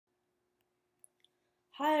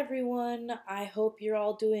Hi everyone, I hope you're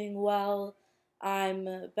all doing well.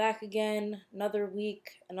 I'm back again, another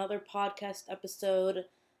week, another podcast episode.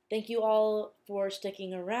 Thank you all for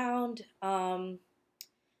sticking around. And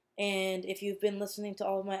if you've been listening to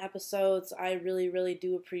all of my episodes, I really, really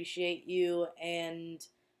do appreciate you, and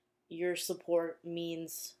your support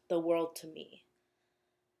means the world to me.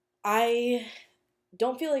 I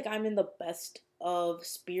don't feel like I'm in the best of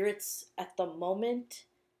spirits at the moment.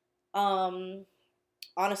 Um,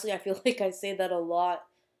 Honestly, I feel like I say that a lot,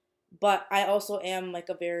 but I also am like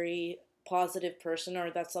a very positive person,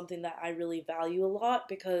 or that's something that I really value a lot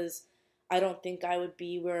because I don't think I would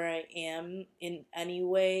be where I am in any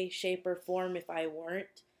way, shape, or form if I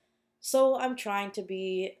weren't. So I'm trying to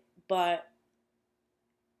be, but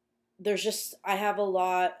I have a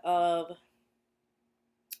lot of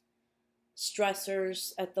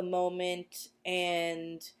stressors at the moment,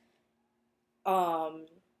 and um,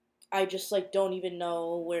 I just like don't even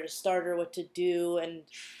know where to start or what to do, and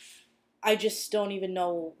I just don't even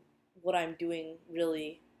know what I'm doing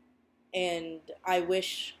really. And I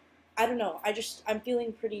don't know, I'm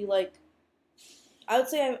feeling pretty like, I would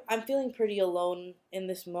say I'm feeling pretty alone in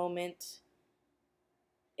this moment.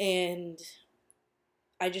 And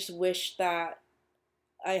I just wish that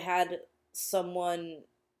I had someone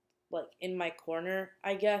like in my corner,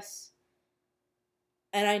 I guess.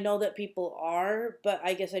 And I know that people are, but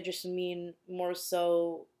I guess I just mean more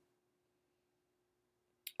so,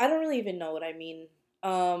 I don't really even know what I mean.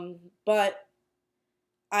 But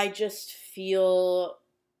I just feel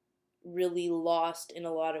really lost in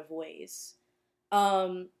a lot of ways.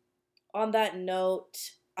 Um, on that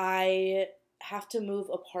note, I have to move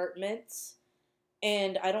apartments,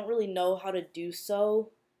 and I don't really know how to do so,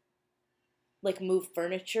 like move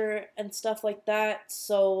furniture and stuff like that.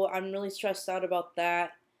 So I'm really stressed out about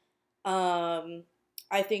that. Um,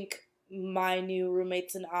 I think my new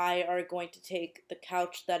roommates and I are going to take the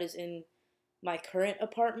couch that is in my current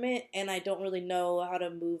apartment, and I don't really know how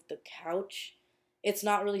to move the couch. It's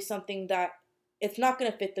not really something that it's not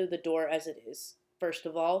going to fit through the door as it is. First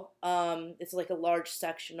of all, it's like a large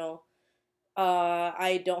sectional.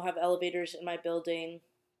 I don't have elevators in my building,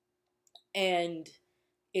 and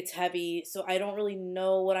it's heavy, so I don't really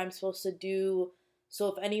know what I'm supposed to do. So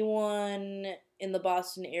if anyone in the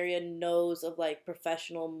Boston area knows of like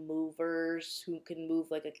professional movers who can move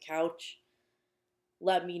like a couch,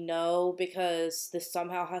 let me know, because this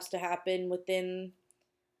somehow has to happen within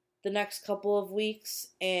the next couple of weeks.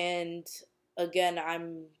 And again,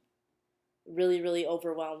 I'm really, really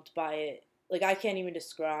overwhelmed by it. Like, I can't even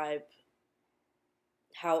describe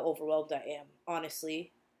how overwhelmed I am,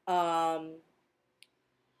 honestly. Um,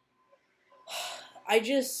 I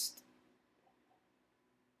just,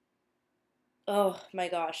 oh my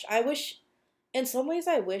gosh. In some ways,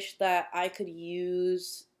 I wish that I could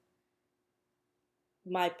use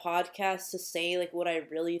my podcast to say like what I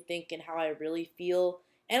really think and how I really feel.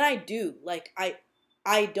 And I do.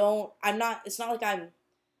 I'm not, it's not like I'm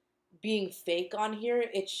being fake on here.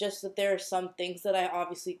 It's just that there are some things that I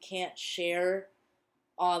obviously can't share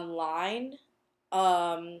online.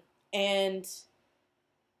 Um, and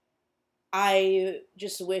I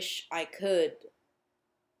just wish I could.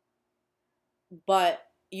 But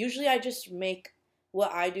usually I just make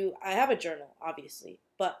what I do. I have a journal, obviously,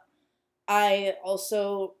 but I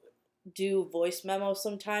also do voice memos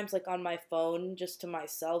sometimes, like on my phone, just to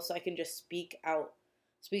myself, so I can just speak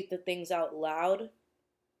the things out loud.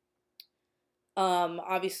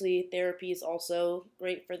 Obviously, therapy is also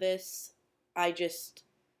great for this. I just,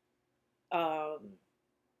 um,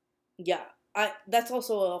 yeah, that's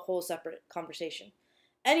also a whole separate conversation.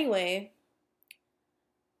 Anyway,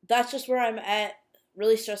 that's just where I'm at.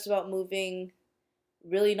 Really stressed about moving,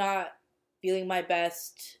 really not feeling my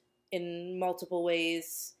best in multiple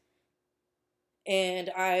ways. And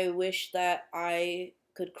I wish that I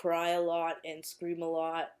could cry a lot and scream a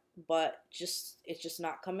lot, but just it's just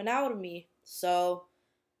not coming out of me. So,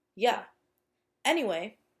 yeah.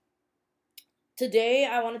 Anyway, today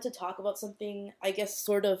I wanted to talk about something, I guess,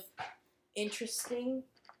 sort of interesting,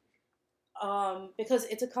 because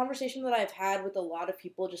it's a conversation that I've had with a lot of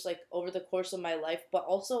people just like over the course of my life, but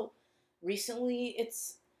also recently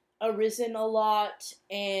it's arisen a lot.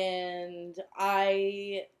 And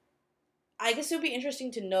I guess it would be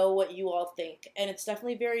interesting to know what you all think. And it's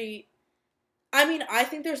definitely very, I mean, I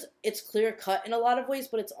think it's clear cut in a lot of ways,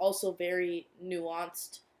 but it's also very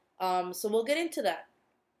nuanced. So we'll get into that.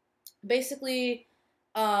 Basically,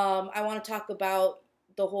 I want to talk about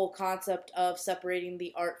the whole concept of separating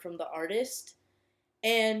the art from the artist.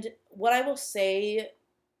 And what I will say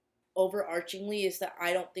overarchingly is that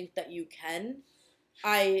I don't think that you can.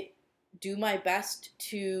 I do my best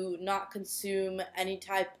to not consume any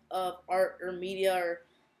type of art or media or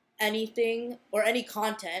anything or any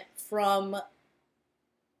content from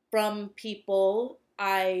people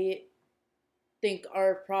I think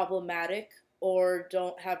are problematic or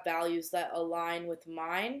don't have values that align with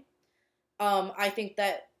mine. I think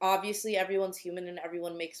that obviously everyone's human and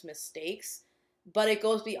everyone makes mistakes, but it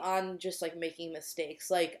goes beyond just like making mistakes.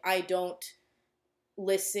 Like, I don't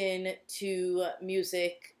listen to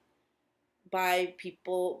music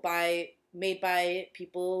made by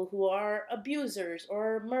people who are abusers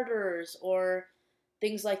or murderers or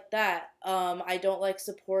things like that. I don't like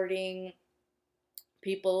supporting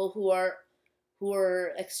people who are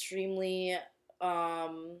extremely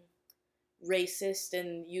um, racist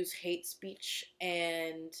and use hate speech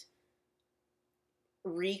and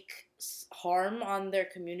wreak harm on their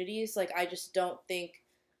communities. Like, I just don't think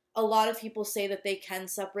a lot of people say that they can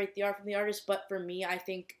separate the art from the artist, but for me, I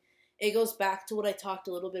think it goes back to what I talked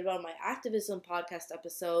a little bit about in my activism podcast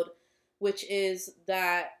episode, which is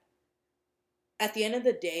that at the end of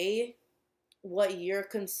the day, what you're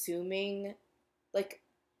consuming, like,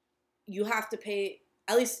 you have to pay,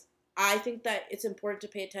 at least I think that it's important to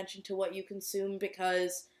pay attention to what you consume,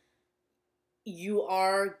 because you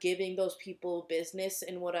are giving those people business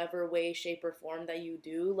in whatever way, shape, or form that you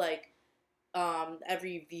do. Like,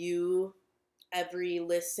 every view, every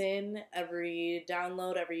listen, every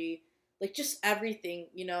download, every, like, just everything,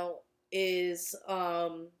 is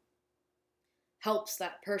helps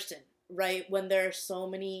that person, right? When there are so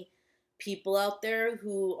many people out there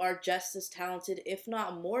who are just as talented, if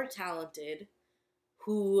not more talented,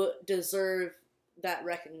 who deserve that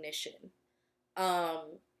recognition. Um,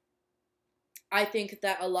 I think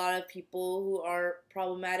that a lot of people who are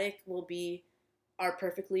problematic are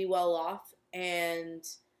perfectly well off, and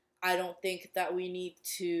I don't think that we need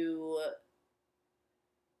to.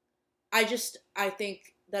 I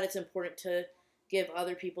think that it's important to give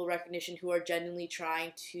other people recognition who are genuinely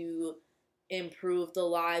trying to improve the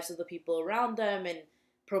lives of the people around them and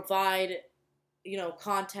provide,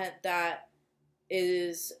 content that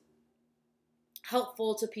is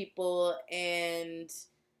helpful to people and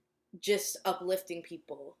just uplifting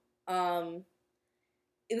people.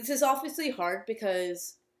 This is obviously hard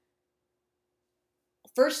because,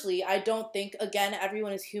 firstly, I don't think, again,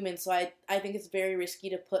 everyone is human, so I think it's very risky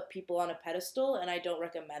to put people on a pedestal, and I don't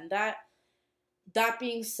recommend that. That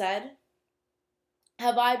being said,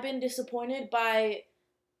 have I been disappointed by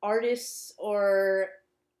artists or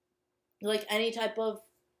like any type of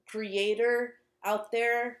creator out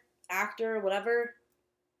there, actor, whatever,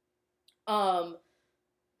 um,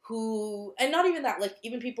 who, and not even that, like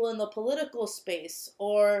even people in the political space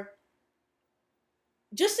or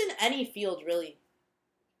just in any field, really,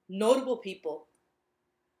 notable people.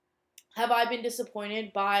 Have I been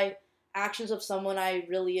disappointed by actions of someone I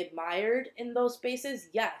really admired in those spaces?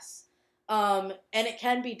 Yes. And it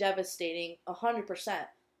can be devastating, 100%,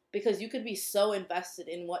 because you could be so invested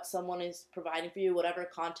in what someone is providing for you, whatever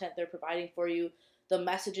content they're providing for you, the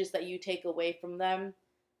messages that you take away from them.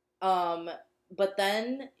 But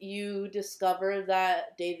then you discover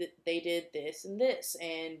that they did this and this,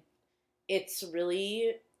 and it's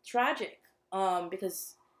really tragic.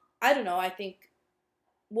 Because I don't know. I think,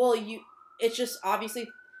 well, it's just obviously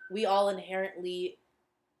we all inherently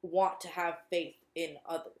want to have faith in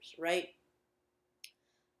others, right?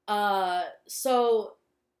 So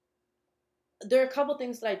there are a couple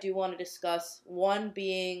things that I do want to discuss. One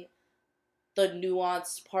being the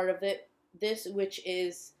nuanced part of which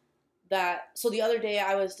is that, so the other day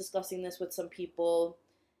I was discussing this with some people,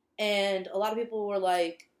 and a lot of people were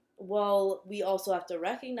like, well, we also have to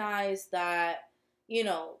recognize that,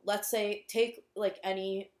 let's say, take like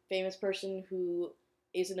any famous person who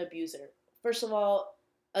is an abuser. First of all,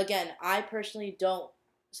 again, I personally don't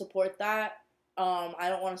support that. I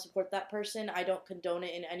don't want to support that person. I don't condone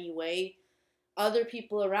it in any way. Other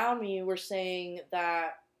people around me were saying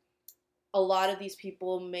that a lot of these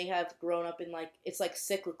people may have grown up in, like, it's like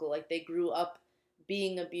cyclical, like they grew up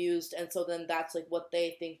being abused, and so then that's like what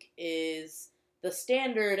they think is the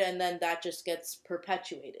standard, and then that just gets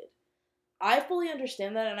perpetuated. I fully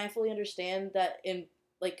understand that, and I fully understand that in,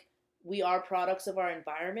 like, we are products of our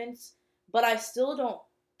environments, but I still don't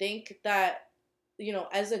think that,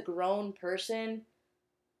 as a grown person,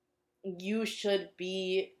 you should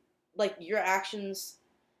be, like, your actions,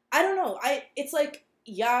 I don't know, it's like,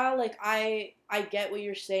 yeah, like, I get what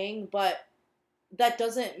you're saying, but that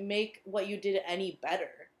doesn't make what you did any better,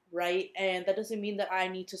 right? And that doesn't mean that I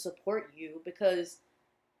need to support you because,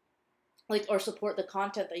 like, or support the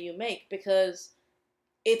content that you make, because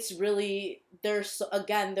it's really, there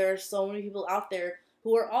are so many people out there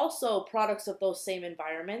who are also products of those same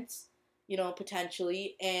environments,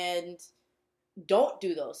 potentially, and don't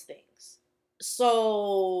do those things.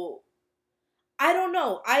 So I don't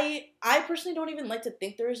know. I personally don't even like to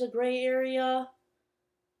think there is a gray area,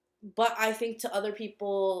 but I think to other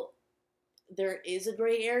people there is a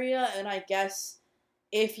gray area, and I guess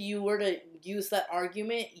if you were to use that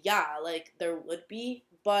argument, yeah, like there would be,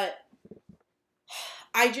 but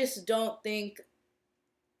I just don't think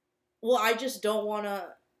I just don't want to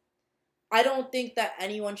I don't think that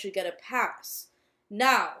anyone should get a pass.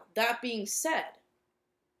 Now, that being said,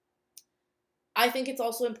 I think it's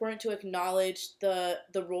also important to acknowledge the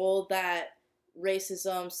role that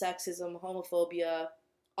racism, sexism, homophobia,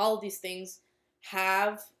 all of these things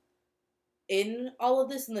have in all of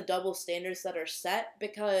this and the double standards that are set,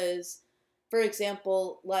 because for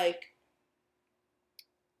example, like,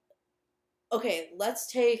 okay,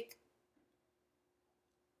 let's take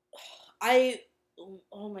I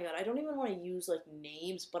oh my god, I don't even want to use like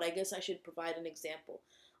names, but I guess I should provide an example.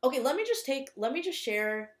 Okay, let me just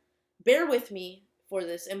share, bear with me for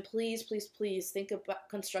this, and please, please, please think about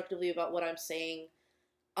constructively about what I'm saying.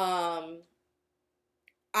 Um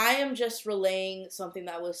I am just relaying something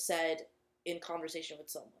that was said in conversation with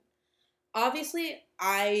someone. Obviously,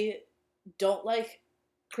 I don't like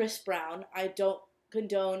Chris Brown. I don't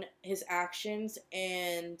condone his actions,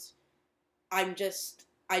 and I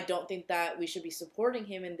don't think that we should be supporting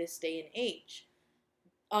him in this day and age.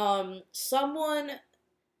 Someone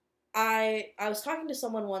I was talking to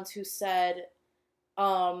someone once who said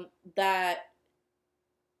that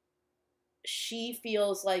she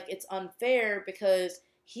feels like it's unfair because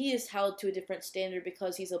he is held to a different standard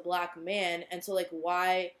because he's a black man, and so like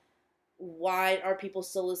why are people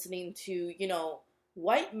still listening to,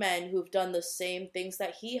 white men who've done the same things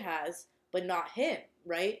that he has, but not him,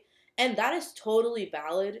 right? And that is totally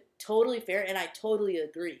valid, totally fair, and I totally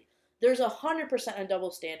agree. There's 100% a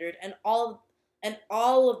double standard, and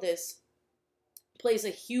all of this plays a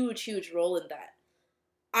huge, huge role in that.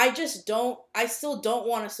 I still don't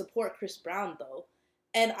want to support Chris Brown though.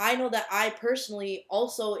 And I know that I personally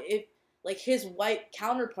also, if like his white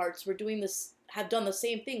counterparts were doing this, have done the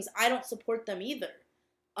same things, I don't support them either.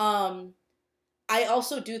 Um, I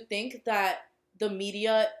also do think that the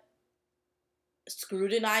media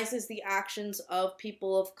scrutinizes the actions of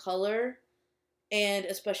people of color, and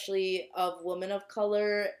especially of women of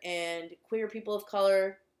color and queer people of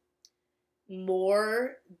color,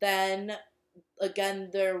 more than, again,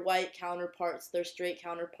 their white counterparts, their straight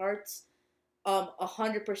counterparts.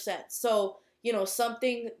 100%. So,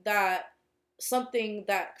 something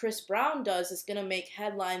that Chris Brown does is gonna make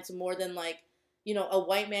headlines more than, like, a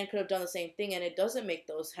white man could have done the same thing, and it doesn't make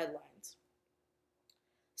those headlines.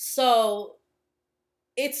 So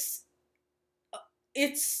it's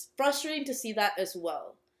frustrating to see that as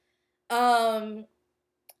well. Um,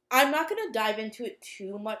 I'm not gonna dive into it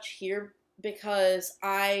too much here because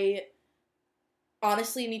I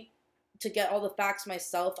honestly need to get all the facts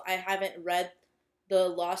myself. I haven't read the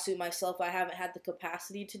lawsuit myself. I haven't had the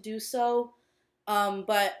capacity to do so.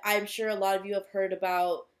 But I'm sure a lot of you have heard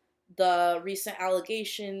about the recent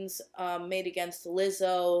allegations made against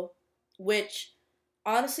Lizzo, which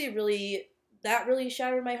honestly really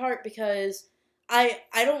shattered my heart because I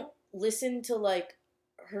don't listen to like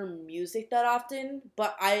her music that often,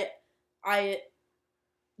 but I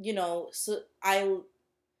so I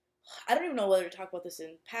don't even know whether to talk about this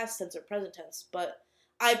in past tense or present tense, but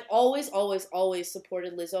I've always, always, always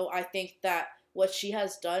supported Lizzo. I think that what she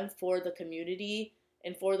has done for the community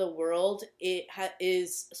and for the world,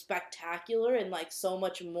 is spectacular and like so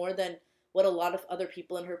much more than what a lot of other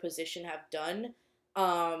people in her position have done.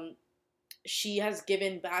 Um, she has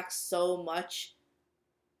given back so much,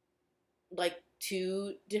 like,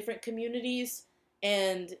 to different communities,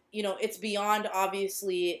 and it's beyond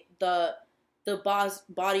obviously the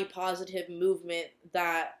body positive movement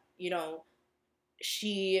that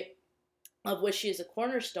she of which she is a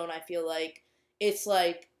cornerstone. I feel like it's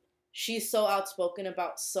like she's so outspoken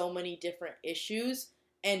about so many different issues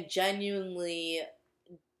and genuinely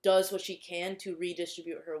does what she can to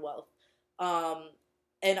redistribute her wealth. um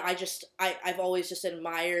and I've always just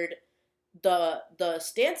admired the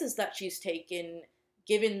stances that she's taken,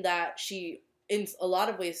 given that she, in a lot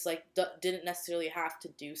of ways, like, didn't necessarily have to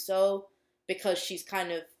do so because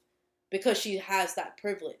because she has that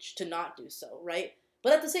privilege to not do so, right?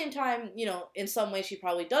 But at the same time, in some ways she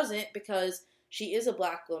probably doesn't, because she is a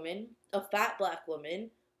black woman, a fat black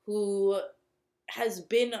woman, who has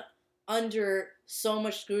been under so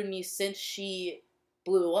much scrutiny since she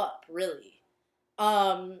blew up, really.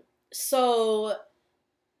 So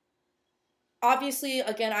obviously,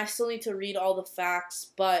 again, I still need to read all the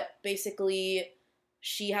facts, but basically,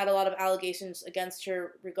 she had a lot of allegations against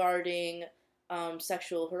her regarding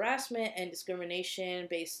sexual harassment and discrimination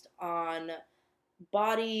based on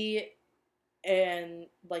body and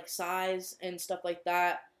like size and stuff like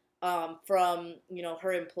that, from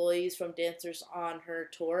her employees, from dancers on her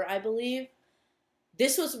tour, I believe.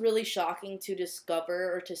 This was really shocking to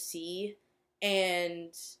discover or to see,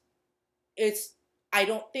 and it's I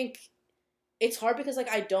don't think it's hard because like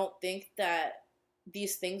I don't think that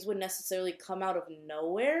these things would necessarily come out of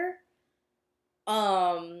nowhere.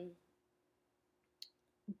 Um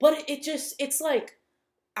but it's like,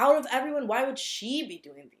 out of everyone, why would she be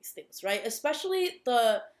doing these things, right? Especially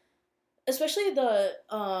the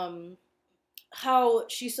how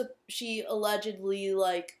she allegedly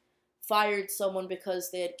like fired someone because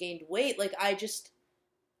they had gained weight. Like, I just,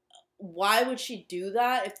 why would she do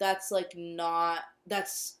that if that's like not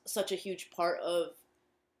that's such a huge part of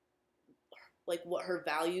like what her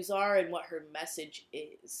values are and what her message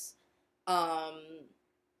is. um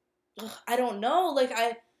I don't know, like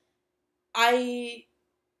I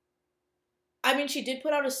I mean, she did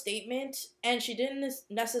put out a statement, and she didn't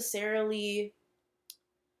necessarily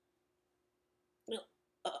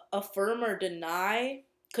affirm or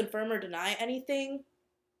confirm or deny anything.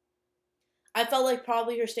 I felt like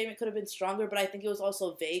probably her statement could have been stronger, but I think it was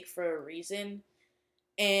also vague for a reason.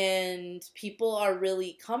 And people are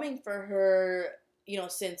really coming for her,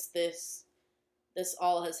 since this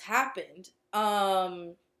all has happened.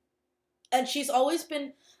 And she's always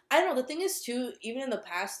been, I don't know, the thing is too, even in the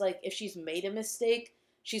past, like if she's made a mistake,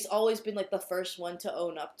 she's always been like the first one to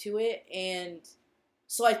own up to it. And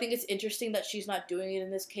so I think it's interesting that she's not doing it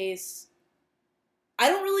in this case. I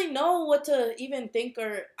don't really know what to even think,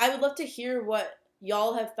 or I would love to hear what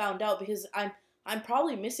y'all have found out, because I'm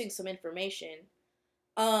probably missing some information.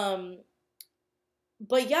 Um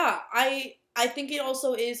but yeah, I think it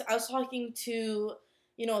also is, I was talking to,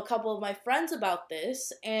 a couple of my friends about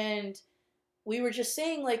this, and we were just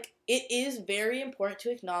saying, like, it is very important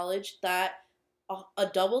to acknowledge that a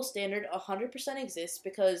double standard 100% exists,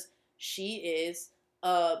 because she is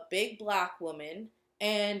a big black woman,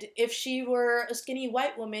 and if she were a skinny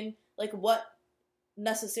white woman, like, what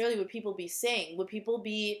necessarily would people be saying? Would people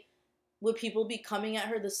be coming at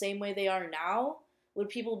her the same way they are now? Would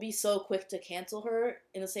people be so quick to cancel her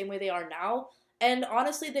in the same way they are now? And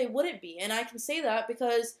honestly, they wouldn't be. And I can say that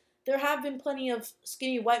because there have been plenty of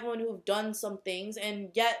skinny white women who've done some things,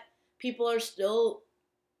 and yet people are still,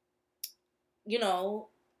 you know,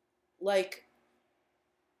 like,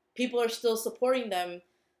 people are still supporting them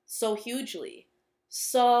so hugely.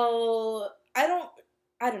 So I don't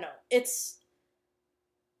know.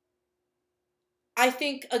 I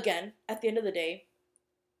think, again, at the end of the day,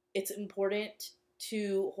 it's important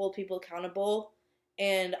to hold people accountable,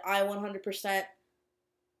 and I 100%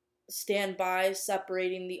 stand by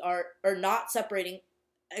separating the art, or not separating,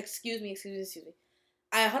 excuse me.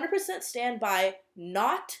 I 100% stand by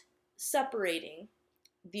not separating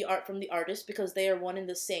the art from the artist, because they are one and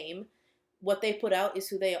the same. What they put out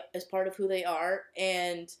is part of who they are,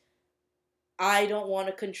 and I don't want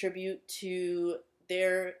to contribute to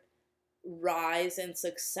their rise and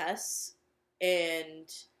success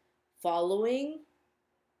and following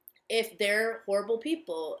if they're horrible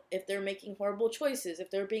people, if they're making horrible choices, if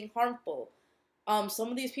they're being harmful. Some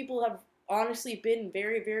of these people have honestly been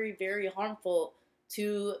very, very, very harmful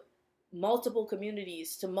to multiple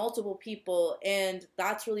communities, to multiple people, and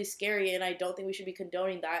that's really scary, and I don't think we should be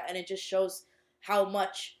condoning that, and it just shows how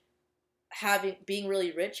much being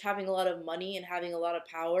really rich, having a lot of money, and having a lot of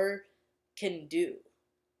power can do.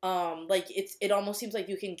 Like, it almost seems like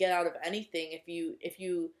you can get out of anything if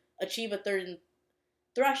you achieve a certain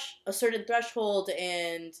threshold,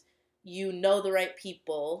 and you know the right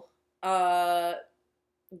people. Yeah,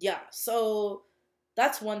 so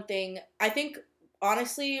that's one thing. I think,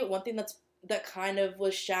 honestly, one thing that kind of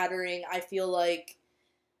was shattering, I feel like,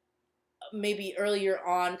 maybe earlier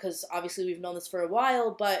on, because obviously we've known this for a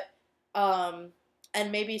while, but um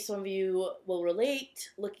and maybe some of you will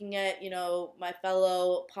relate, looking at, my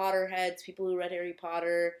fellow Potterheads, people who read Harry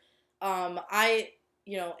Potter. I,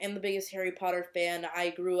 am the biggest Harry Potter fan. I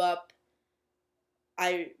grew up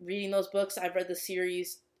I reading those books. I've read the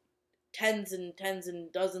series tens and tens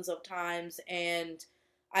and dozens of times, and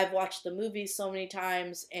I've watched the movies so many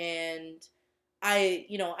times, and I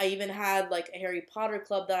even had like a Harry Potter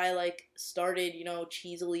club that I like started,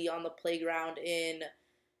 cheesily on the playground in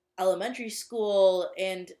elementary school,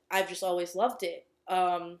 and I've just always loved it.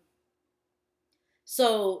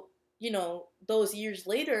 So, those years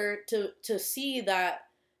later, to see that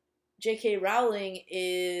J.K. Rowling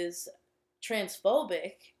is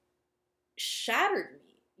transphobic shattered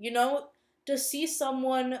me. You know, to see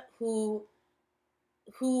someone who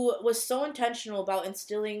was so intentional about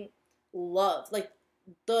instilling love, like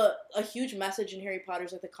a huge message in Harry Potter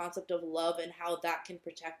is like the concept of love and how that can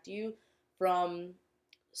protect you from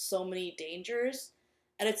so many dangers.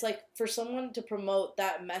 And it's like for someone to promote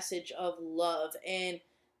that message of love and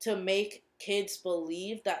to make kids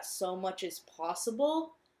believe that so much is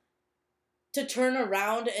possible, to turn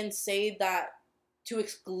around and say that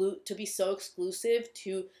to be so exclusive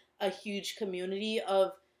to a huge community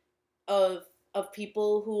of of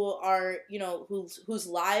people who are, you know, whose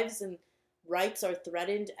lives and rights are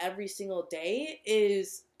threatened every single day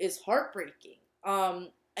is heartbreaking.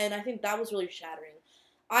 And I think that was really shattering.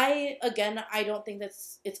 I don't think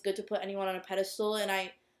it's good to put anyone on a pedestal, and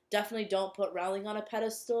I definitely don't put Rowling on a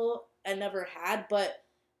pedestal and never had, but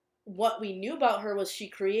what we knew about her was she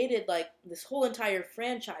created like this whole entire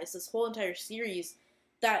franchise, this whole entire series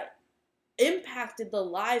that impacted the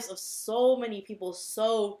lives of so many people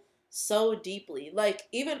so deeply. Like,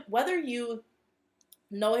 even whether you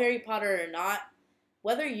know Harry Potter or not,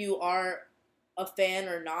 whether you are a fan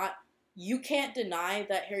or not, you can't deny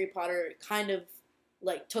that Harry Potter kind of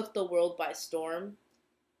like took the world by storm.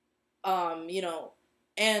 You know,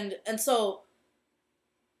 and so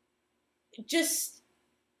just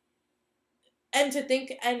and to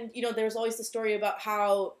think, and you know, there's always the story about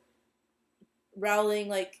how Rowling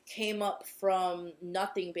like came up from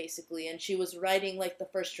nothing basically, and she was writing like the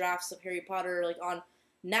first drafts of Harry Potter like on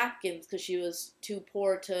napkins because she was too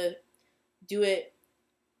poor to do it,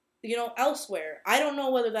 you know, elsewhere. I don't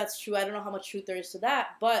know whether that's true. I don't know how much truth there is to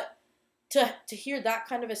that, but to hear that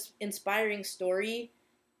kind of inspiring story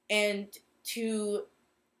and to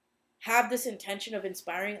have this intention of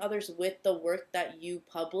inspiring others with the work that you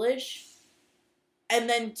publish, and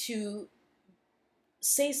then to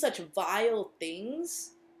say such vile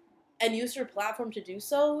things and use your platform to do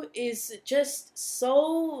so is just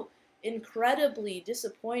so incredibly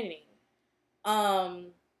disappointing. Um,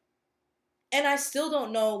 and I still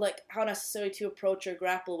don't know like how necessarily to approach or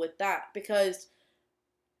grapple with that, because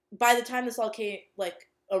by the time this all came like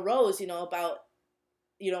arose, you know, about,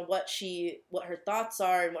 you know, what her thoughts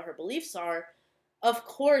are and what her beliefs are, of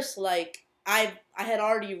course, like I had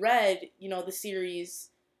already read, you know, the series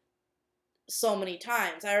so many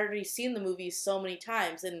times. I already seen the movies so many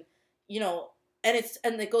times, and you know, and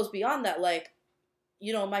it goes beyond that. Like,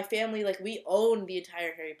 you know, my family, like, we own the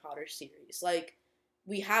entire Harry Potter series. Like,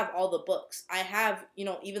 we have all the books. I have, you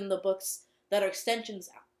know, even the books that are extensions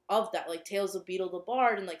of that, like Tales of Beedle the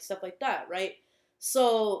Bard and like stuff like that, right?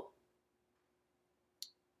 So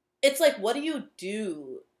it's like, what do you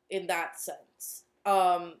do in that sense?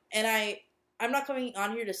 And I'm not coming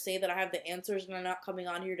on here to say that I have the answers, and I'm not coming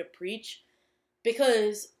on here to preach,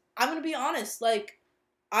 because I'm gonna be honest, like,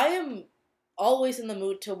 I am always in the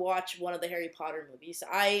mood to watch one of the Harry Potter movies.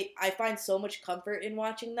 I find so much comfort in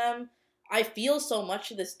watching them. I feel so much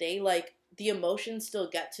to this day, like the emotions still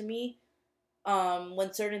get to me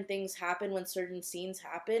when certain things happen, when certain scenes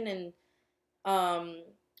happen, and um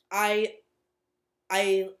I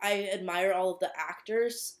I admire all of the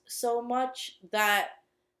actors so much that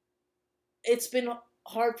it's been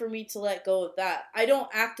hard for me to let go of that. I don't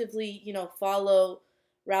actively, you know, follow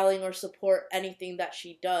Rowling or support anything that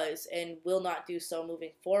she does, and will not do so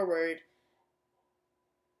moving forward.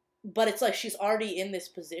 But it's like she's already in this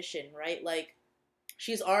position, right? Like,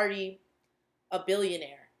 she's already a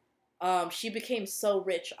billionaire. She became so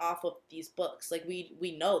rich off of these books. Like,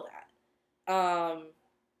 we know that.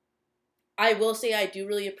 I will say I do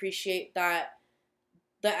really appreciate that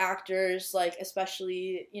the actors, like,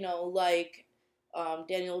 especially, you know, like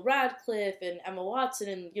Daniel Radcliffe and Emma Watson,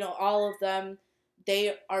 and you know, all of them,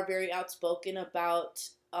 they are very outspoken about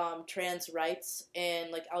trans rights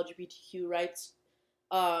and like LGBTQ rights,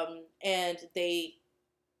 and they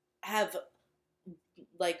have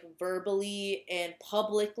like verbally and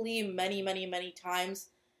publicly many times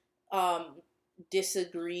um,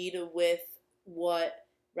 disagreed with what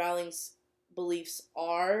Rowling's beliefs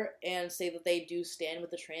are, and say that they do stand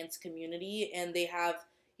with the trans community, and they have,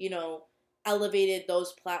 you know, elevated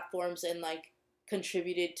those platforms and like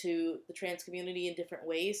contributed to the trans community in different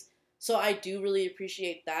ways. So I do really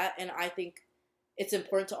appreciate that, and I think it's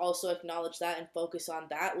important to also acknowledge that and focus on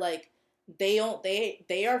that. Like, they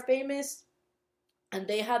are famous, and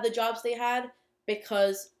they had the jobs they had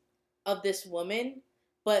because of this woman,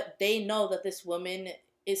 but they know that this woman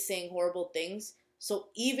is saying horrible things. So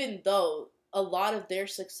even though a lot of their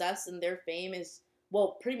success and their fame is,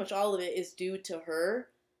 well, pretty much all of it is due to her,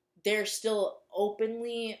 they're still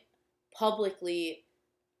openly, publicly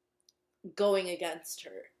going against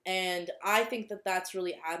her. And I think that that's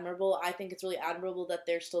really admirable. I think it's really admirable that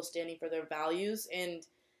they're still standing for their values. And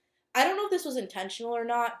I don't know if this was intentional or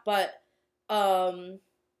not, but um,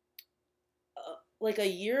 like a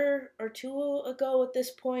year or two ago at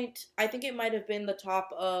this point, I think it might have been the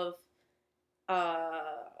top of uh,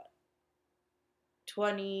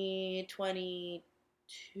 2022,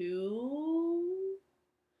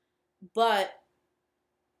 but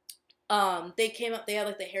they came up. They had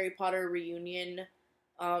like the Harry Potter reunion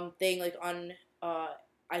thing like on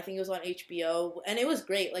I think it was on HBO, and it was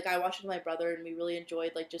great. Like I watched it with my brother, and we really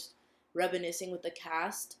enjoyed like just reminiscing with the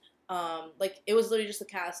cast. Like it was literally just the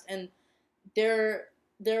cast, and there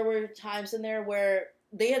there were times in there where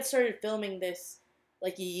they had started filming this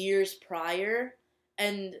like years prior,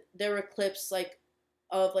 and there were clips like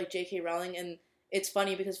of like J.K. Rowling, and it's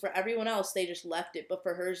funny because for everyone else they just left it, but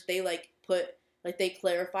for hers they like put like they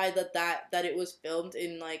clarified that it was filmed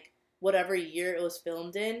in like whatever year it was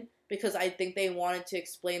filmed in, because I think they wanted to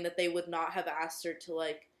explain that they would not have asked her to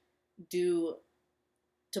like do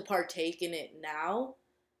to partake in it now.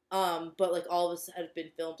 But like all of us had been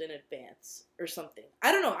filmed in advance or something.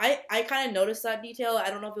 I don't know. I kind of noticed that detail. I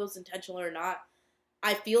don't know if it was intentional or not.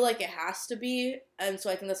 I feel like it has to be, and so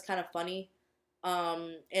I think that's kind of funny.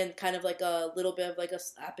 And kind of like a little bit of like a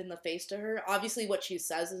slap in the face to her. Obviously, what she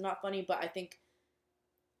says is not funny, but I think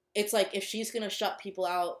it's like if she's gonna shut people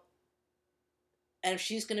out and if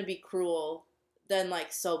she's gonna be cruel, then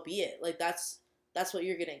like so be it. Like that's what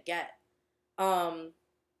you're gonna get. Um,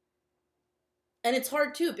 and it's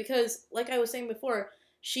hard too because like I was saying before,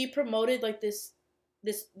 she promoted like this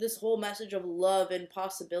whole message of love and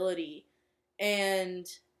possibility and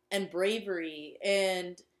bravery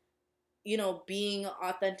and being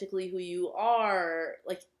authentically who you are.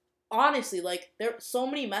 Like honestly, like there so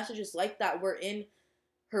many messages like that were in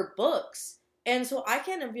her books. And so I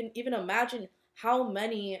can't even imagine how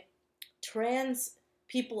many trans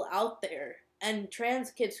people out there and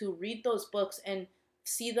trans kids who read those books and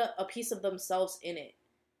see a piece of themselves in it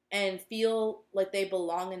and feel like they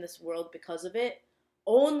belong in this world because of it,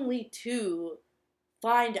 only to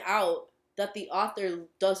find out that the author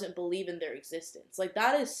doesn't believe in their existence. Like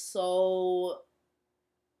that is so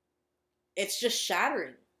it's just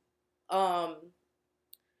shattering. Um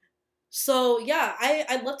so yeah,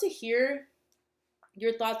 I'd love to hear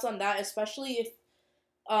your thoughts on that, especially if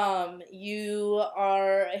you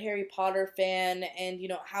are a Harry Potter fan and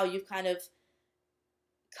how you've kind of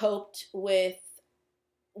coped with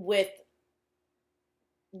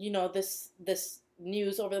this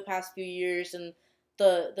news over the past few years and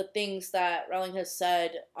the things that Rowling has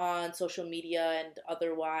said on social media and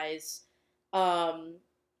otherwise. Um,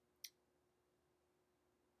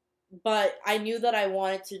 but I knew that I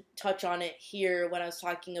wanted to touch on it here when I was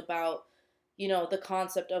talking about, the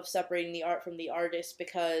concept of separating the art from the artist,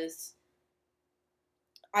 because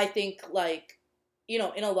I think, like, in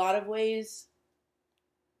a lot of ways,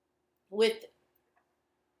 with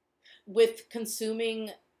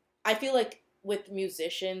consuming, I feel like with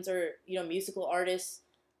musicians or musical artists,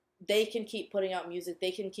 they can keep putting out music,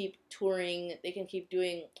 they can keep touring, they can keep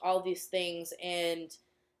doing all these things, and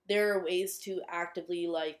there are ways to actively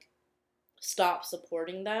like stop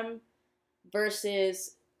supporting them,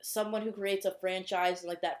 versus someone who creates a franchise and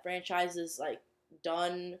like that franchise is like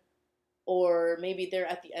done, or maybe they're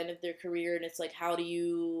at the end of their career and it's like, how do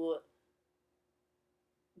you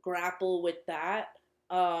grapple with that?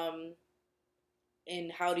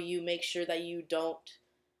 And how do you make sure that you don't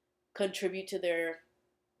contribute to their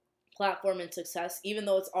platform and success, even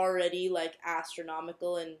though it's already like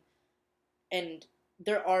astronomical, and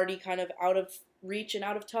they're already kind of out of reach and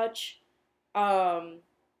out of touch. um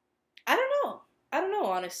I don't know. I don't know,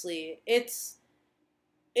 honestly. It's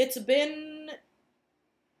been,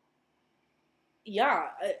 yeah,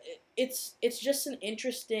 it's just an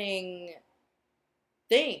interesting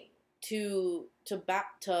thing to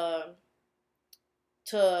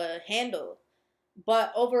handle.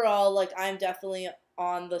 But overall, like I'm definitely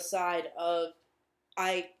on the side of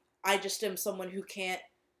I I just am someone who can't,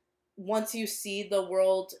 once you see the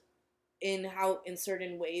world in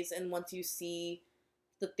certain ways, and once you see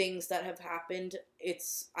the things that have happened,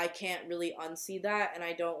 I can't really unsee that, and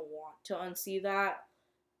I don't want to unsee that.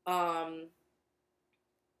 Um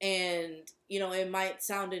and it might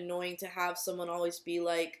sound annoying to have someone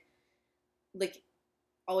like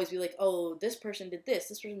always be like, oh, this person did this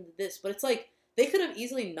person did this, but it's like they could have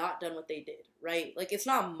easily not done what they did, right? Like it's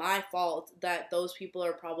not my fault that those people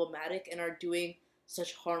are problematic and are doing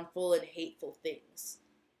such harmful and hateful things.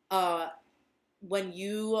 uh when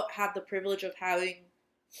you have the privilege of having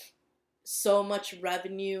so much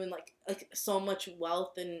revenue and like so much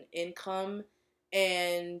wealth and income,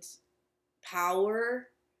 and power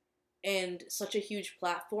and such a huge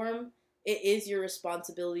platform, it is your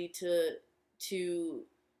responsibility to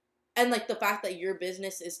and like the fact that your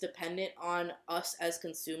business is dependent on us as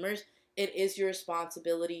consumers, it is your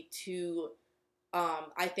responsibility to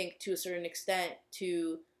I think to a certain extent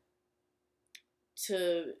to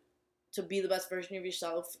to be the best version of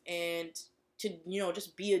yourself and to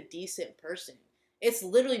just be a decent person. It's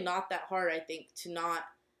literally not that hard, I think, to not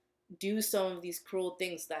do some of these cruel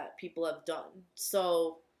things that people have done.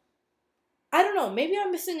 So I don't know, maybe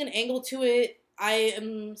I'm missing an angle to it. I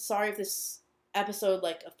am sorry if this episode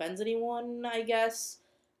like offends anyone, I guess.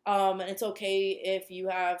 And it's okay if you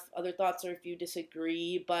have other thoughts or if you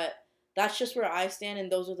disagree, but that's just where I stand,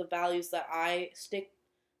 and those are the values that I stick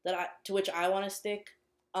that I to which I want to stick.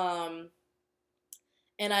 Um,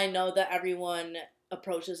 and I know that everyone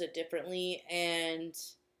approaches it differently, and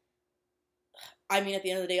I mean, at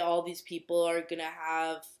the end of the day, all these people are gonna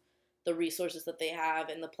have the resources that they have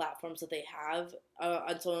and the platforms that they have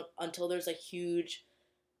until there's a huge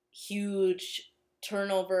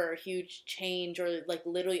turnover or huge change, or like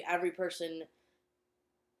literally every person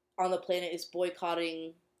on the planet is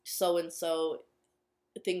boycotting so and so.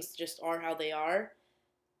 Things just are how they are.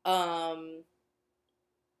 Um,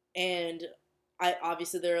 and I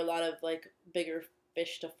obviously there are a lot of like bigger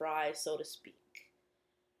fish to fry, so to speak.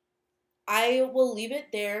 I will leave it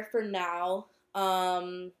there for now.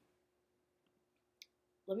 Let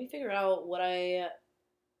me figure out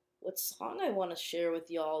what song I want to share with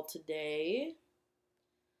y'all today.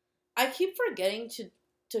 I keep forgetting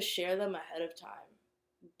to share them ahead of time,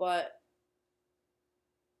 but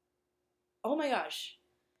oh my gosh,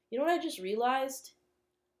 you know what I just realized?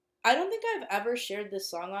 I don't think I've ever shared this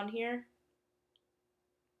song on here,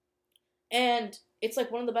 and it's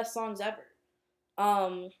like one of the best songs ever.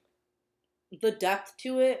 Um, the depth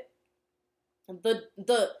to it, the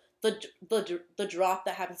drop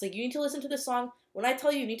that happens. Like, you need to listen to this song. When I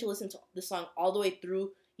tell you need to listen to this song all the way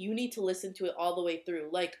through, you need to listen to it all the way through.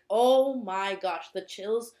 Like, oh my gosh, the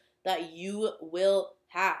chills that you will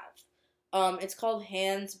have. It's called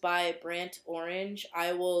Hands by Brant Orange.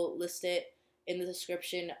 I will list it in the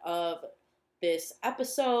description of this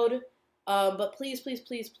episode. But please, please,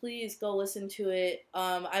 please, please go listen to it.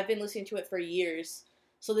 I've been listening to it for years.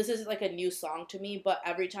 So this isn't like a new song to me, but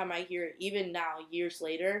every time I hear it, even now, years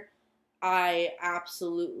later, I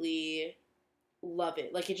absolutely love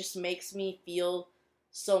it. Like, it just makes me feel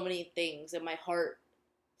so many things and my heart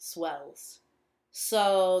swells.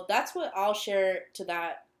 So that's what I'll share to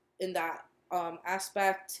that in that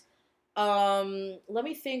aspect. Let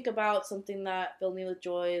me think about something that filled me with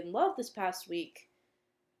joy and love this past week.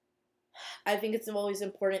 I think it's always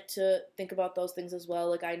important to think about those things as well.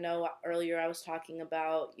 Like, I know earlier I was talking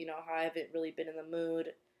about, how I haven't really been in the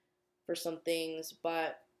mood for some things,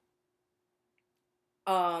 but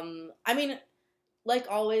I mean, like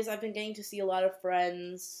always, I've been getting to see a lot of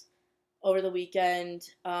friends over the weekend.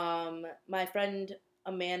 My friend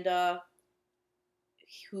Amanda,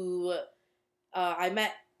 who I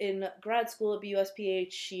met in grad school at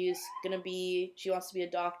BUSPH, she wants to be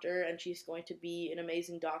a doctor, and she's going to be an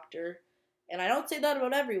amazing doctor. And I don't say that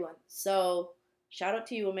about everyone. So shout out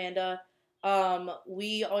to you, Amanda.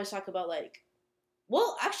 We always talk about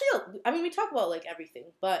well, actually, I mean, we talk about like everything,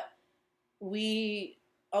 but we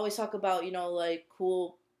always talk about, like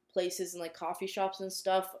cool places and like coffee shops and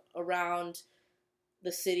stuff around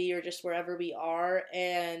the city or just wherever we are.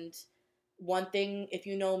 And one thing, if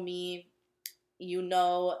you know me, you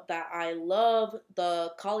know that I love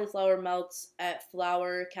the cauliflower melts at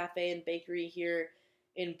Flower Cafe and Bakery here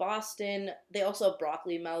in Boston. They also have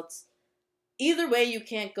broccoli melts. Either way, you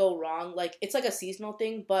can't go wrong. Like, it's like a seasonal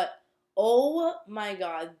thing, but oh my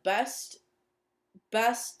god, best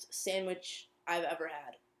sandwich I've ever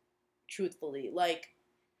had. Truthfully, like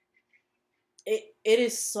it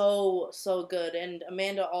is so good, and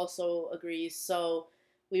Amanda also agrees. So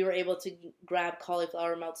we were able to grab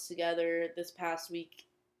cauliflower melts together this past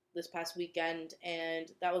weekend,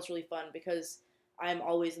 and that was really fun because I'm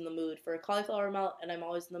always in the mood for a cauliflower melt, and I'm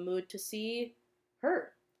always in the mood to see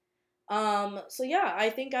her. So yeah, I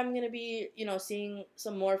think I'm gonna be, seeing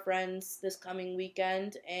some more friends this coming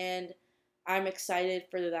weekend, and I'm excited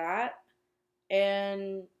for that.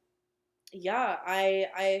 And yeah,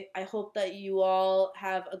 I hope that you all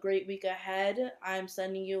have a great week ahead. I'm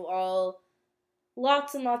sending you all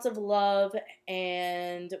lots and lots of love,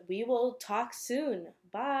 and we will talk soon.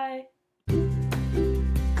 Bye.